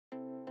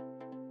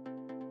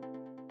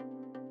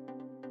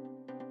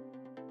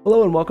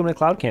Hello and welcome to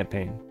Cloud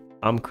Campaign.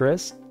 I'm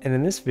Chris, and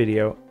in this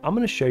video, I'm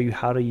going to show you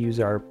how to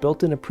use our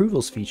built-in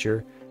approvals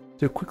feature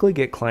to quickly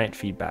get client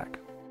feedback.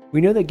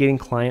 We know that getting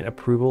client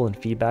approval and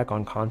feedback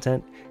on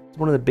content is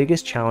one of the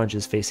biggest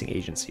challenges facing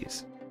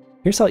agencies.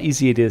 Here's how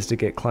easy it is to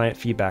get client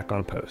feedback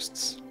on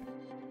posts.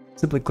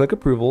 Simply click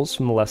Approvals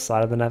from the left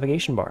side of the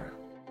navigation bar.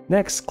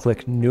 Next,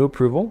 click New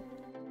Approval,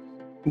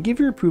 and give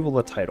your approval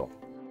a title.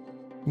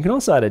 You can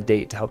also add a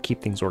date to help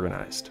keep things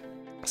organized.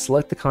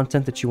 Select the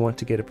content that you want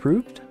to get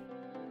approved,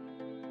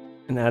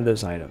 and add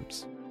those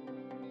items.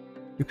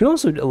 You can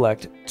also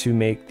elect to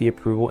make the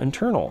approval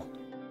internal.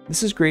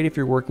 This is great if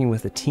you're working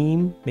with a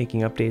team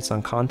making updates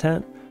on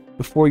content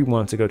before you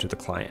want it to go to the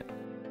client.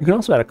 You can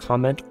also add a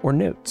comment or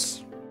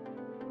notes.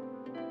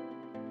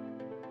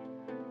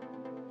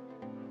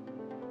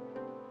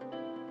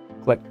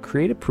 Click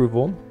Create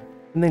Approval,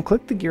 and then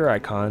click the gear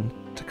icon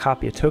to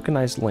copy a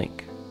tokenized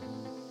link.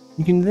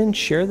 You can then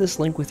share this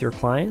link with your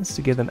clients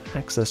to give them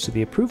access to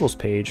the approvals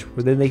page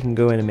where then they can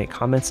go in and make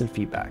comments and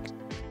feedback.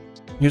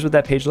 Here's what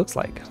that page looks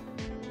like.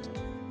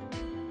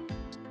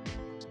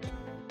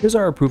 Here's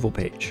our approval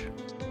page.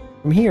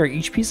 From here,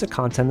 each piece of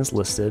content is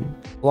listed,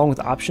 along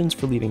with options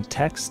for leaving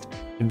text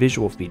and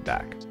visual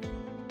feedback.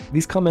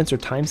 These comments are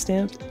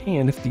timestamped,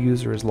 and if the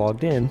user is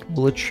logged in,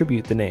 will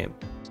attribute the name.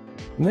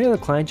 From there, the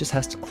client just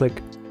has to click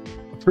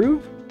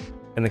Approve,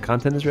 and the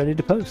content is ready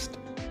to post.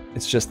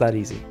 It's just that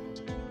easy.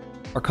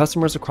 Our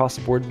customers across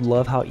the board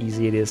love how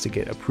easy it is to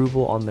get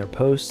approval on their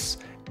posts,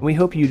 and we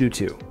hope you do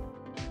too.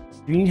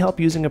 If you need help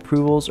using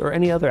approvals or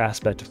any other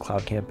aspect of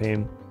Cloud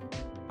Campaign,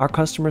 our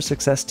customer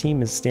success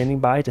team is standing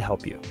by to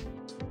help you.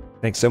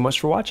 Thanks so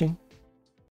much for watching.